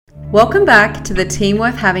Welcome back to the Team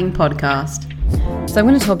Worth Having podcast. So I'm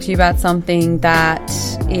going to talk to you about something that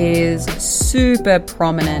is super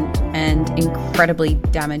prominent and incredibly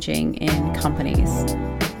damaging in companies.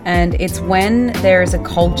 And it's when there is a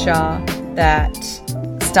culture that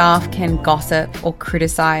staff can gossip or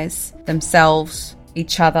criticize themselves,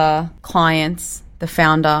 each other, clients, the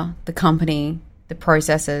founder, the company, the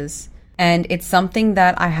processes. And it's something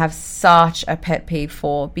that I have such a pet peeve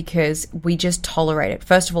for because we just tolerate it.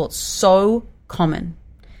 First of all, it's so common.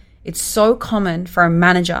 It's so common for a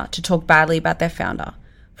manager to talk badly about their founder,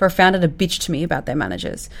 for a founder to bitch to me about their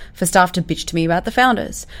managers, for staff to bitch to me about the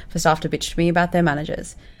founders, for staff to bitch to me about their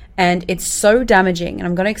managers. And it's so damaging, and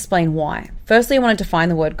I'm going to explain why. Firstly, I want to define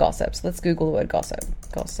the word gossip. So let's Google the word gossip.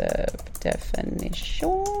 Gossip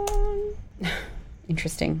definition.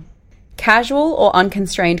 Interesting. Casual or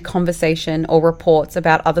unconstrained conversation or reports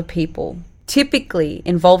about other people, typically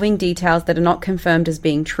involving details that are not confirmed as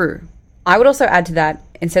being true. I would also add to that,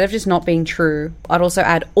 instead of just not being true, I'd also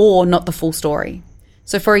add or not the full story.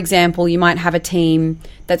 So for example, you might have a team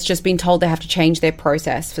that's just been told they have to change their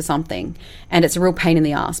process for something, and it's a real pain in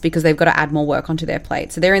the ass because they've got to add more work onto their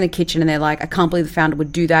plate. So they're in the kitchen and they're like, I can't believe the founder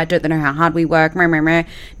would do that. Don't they know how hard we work? Now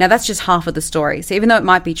that's just half of the story. So even though it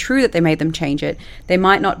might be true that they made them change it, they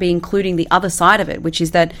might not be including the other side of it, which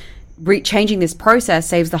is that changing this process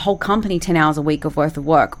saves the whole company 10 hours a week of worth of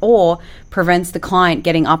work, or prevents the client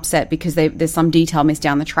getting upset because there's some detail missed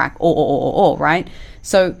down the track, or, right?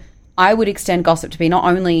 So I would extend gossip to be not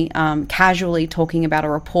only casually talking about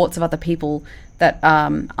or reports of other people that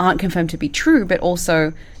aren't confirmed to be true, but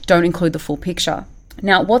also don't include the full picture.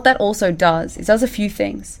 Now, what that also does, it does a few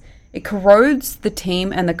things. It corrodes the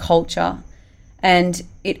team and the culture, and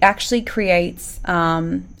it actually creates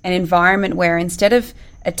an environment where instead of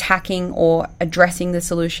attacking or addressing the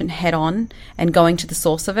solution head on and going to the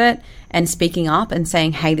source of it and speaking up and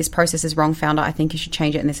saying, hey, this process is wrong, founder, I think you should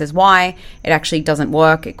change it, and this is why, it actually doesn't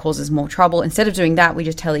work, it causes more trouble. Instead of doing that, we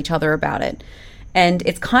just tell each other about it. And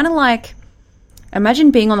it's kind of like,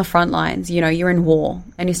 imagine being on the front lines, you're in war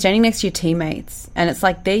and you're standing next to your teammates, and it's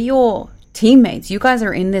like, they're your teammates. You guys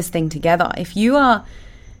are in this thing together. If you are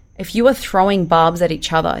throwing barbs at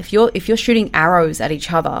each other, if you're shooting arrows at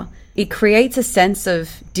each other, it creates a sense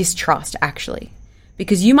of distrust, actually,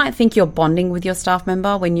 because you might think you're bonding with your staff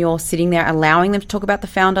member when you're sitting there allowing them to talk about the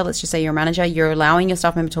founder. Let's just say you're a manager, you're allowing your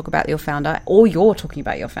staff member to talk about your founder, or you're talking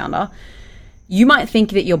about your founder. You might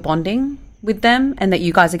think that you're bonding with them and that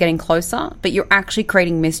you guys are getting closer, but you're actually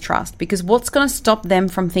creating mistrust, because what's going to stop them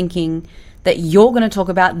from thinking that you're going to talk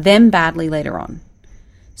about them badly later on?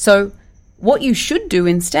 So what you should do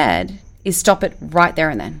instead is stop it right there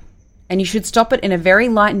and then. And you should stop it in a very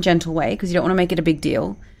light and gentle way, because you don't want to make it a big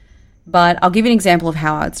deal. But I'll give you an example of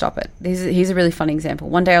how I would stop it. Here's a really funny example.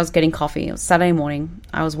 One day I was getting coffee. It was Saturday morning.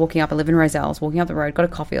 I was walking up. I live in Roselle. I was walking up the road, got a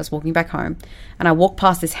coffee. I was walking back home. And I walked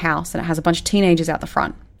past this house, and it has a bunch of teenagers out the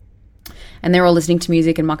front. And they're all listening to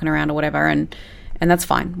music and mucking around or whatever. And that's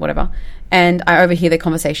fine, whatever. And I overhear their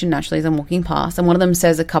conversation naturally as I'm walking past. And one of them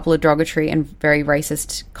says a couple of derogatory and very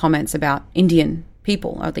racist comments about Indian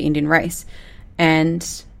people, or the Indian race. And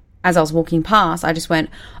as I was walking past, I just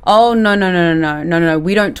went, oh, no,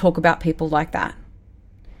 we don't talk about people like that.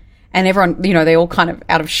 And everyone, they all kind of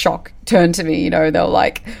out of shock turned to me, they were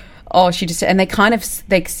like, oh, she just, and they kind of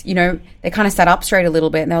sat up straight a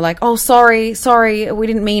little bit, and they were like, oh, sorry, we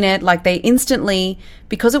didn't mean it. Like, they instantly,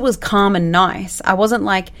 because it was calm and nice, I wasn't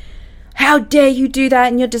like, how dare you do that,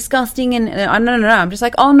 and you're disgusting, and no, I'm just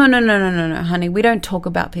like, oh, no, honey, we don't talk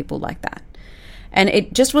about people like that. And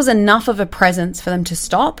it just was enough of a presence for them to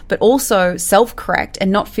stop, but also self-correct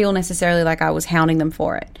and not feel necessarily like I was hounding them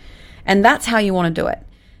for it. And that's how you want to do it.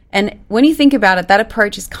 And when you think about it, that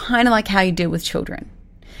approach is kind of like how you deal with children.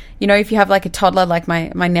 If you have like a toddler, like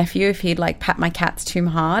my nephew, if he'd like pat my cats too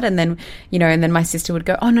hard, and then, and then my sister would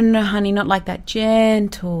go, oh, no, honey, not like that,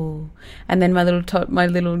 gentle. And then my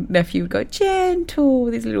little nephew would go, gentle,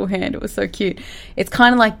 with his little hand. It was so cute. It's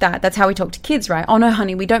kind of like that. That's how we talk to kids, right? Oh, no,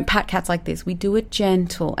 honey, we don't pat cats like this. We do it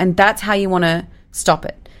gentle. And that's how you want to stop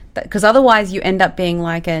it. Because otherwise you end up being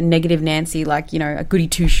like a negative Nancy, like, a goody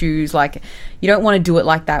two shoes. Like, you don't want to do it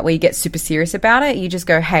like that, where you get super serious about it. You just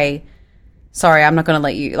go, hey, sorry, I'm not going to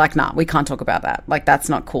let you, like, nah, we can't talk about that. Like, that's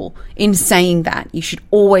not cool. In saying that, you should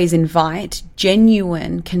always invite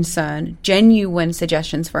genuine concern, genuine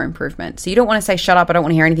suggestions for improvement. So you don't want to say, shut up, I don't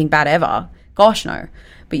want to hear anything bad ever. Gosh, no.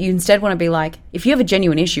 But you instead want to be like, if you have a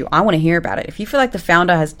genuine issue, I want to hear about it. If you feel like the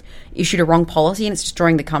founder has issued a wrong policy and it's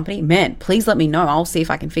destroying the company, man, please let me know. I'll see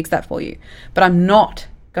if I can fix that for you. But I'm not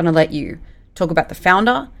going to let you talk about the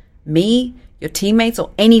founder, me, your teammates,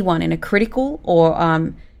 or anyone in a critical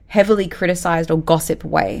or heavily criticized or gossip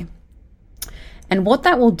way. And what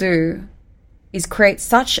that will do is create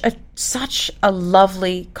such a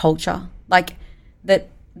lovely culture, like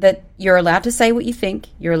that you're allowed to say what you think,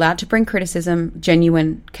 you're allowed to bring criticism,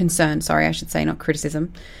 genuine concern, sorry, I should say, not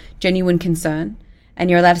criticism, genuine concern, and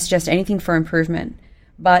you're allowed to suggest anything for improvement.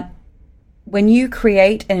 But when you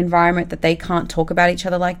create an environment that they can't talk about each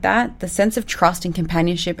other like that, the sense of trust and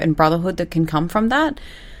companionship and brotherhood that can come from that,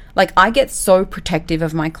 like, I get so protective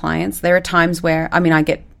of my clients. There are times where, I mean, I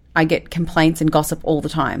get complaints and gossip all the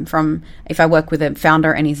time from, if I work with a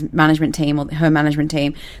founder and his management team or her management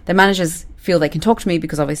team, the managers feel they can talk to me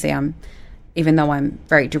because obviously even though I'm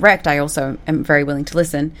very direct, I also am very willing to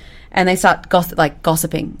listen, and they start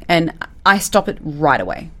gossiping, and I stop it right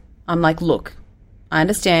away. I'm like, look, I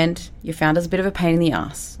understand your founder's a bit of a pain in the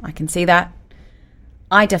ass. I can see that.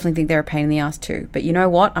 I definitely think they're a pain in the ass too. But you know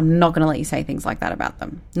what? I'm not going to let you say things like that about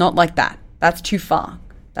them. Not like that. That's too far.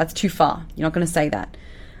 That's too far. You're not going to say that.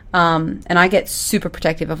 And I get super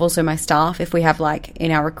protective of also my staff. If we have, like,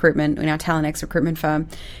 in our Talent X recruitment firm,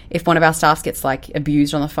 if one of our staffs gets, like,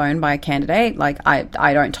 abused on the phone by a candidate, like,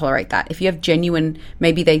 I don't tolerate that. If you have genuine,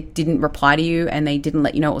 maybe they didn't reply to you and they didn't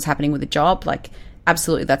let you know what was happening with the job, like,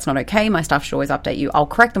 absolutely, that's not okay. My staff should always update you. I'll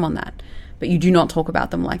correct them on that. But you do not talk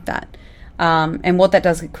about them like that. And what that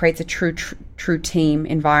does, it creates a true team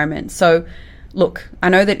environment. So, look, I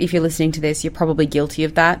know that if you're listening to this, you're probably guilty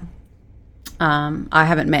of that. I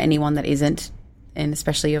haven't met anyone that isn't, and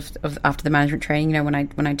especially after the management training. You know,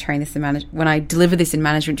 when I train this when I deliver this in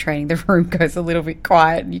management training, the room goes a little bit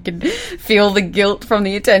quiet. You can feel the guilt from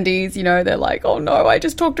the attendees. You know, they're like, "Oh no, I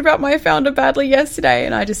just talked about my founder badly yesterday,"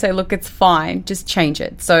 and I just say, "Look, it's fine. Just change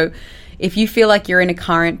it." So, if you feel like you're in a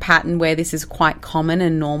current pattern where this is quite common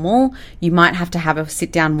and normal, you might have to have a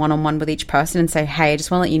sit down one-on-one with each person and say, "Hey, I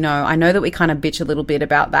just want to let you know, I know that we kind of bitch a little bit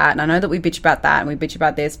about that, and I know that we bitch about that and we bitch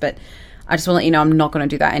about this, but I just want to let you know I'm not going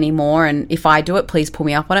to do that anymore. And if I do it, please pull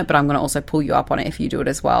me up on it, but I'm going to also pull you up on it if you do it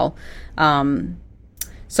as well."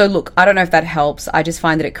 So look, I don't know if that helps. I just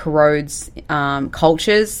find that it corrodes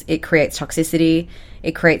cultures. It creates toxicity.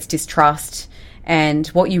 It creates distrust. And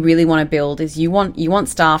what you really want to build is you want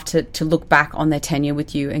staff to look back on their tenure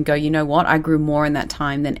with you and go, you know what, I grew more in that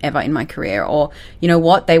time than ever in my career. Or, you know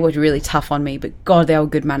what, they were really tough on me, but God, they were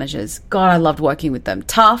good managers. God, I loved working with them.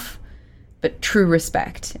 Tough, but true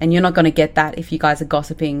respect. And you're not going to get that if you guys are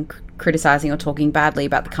gossiping, criticizing, or talking badly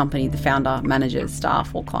about the company, the founder, managers,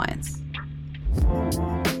 staff, or clients.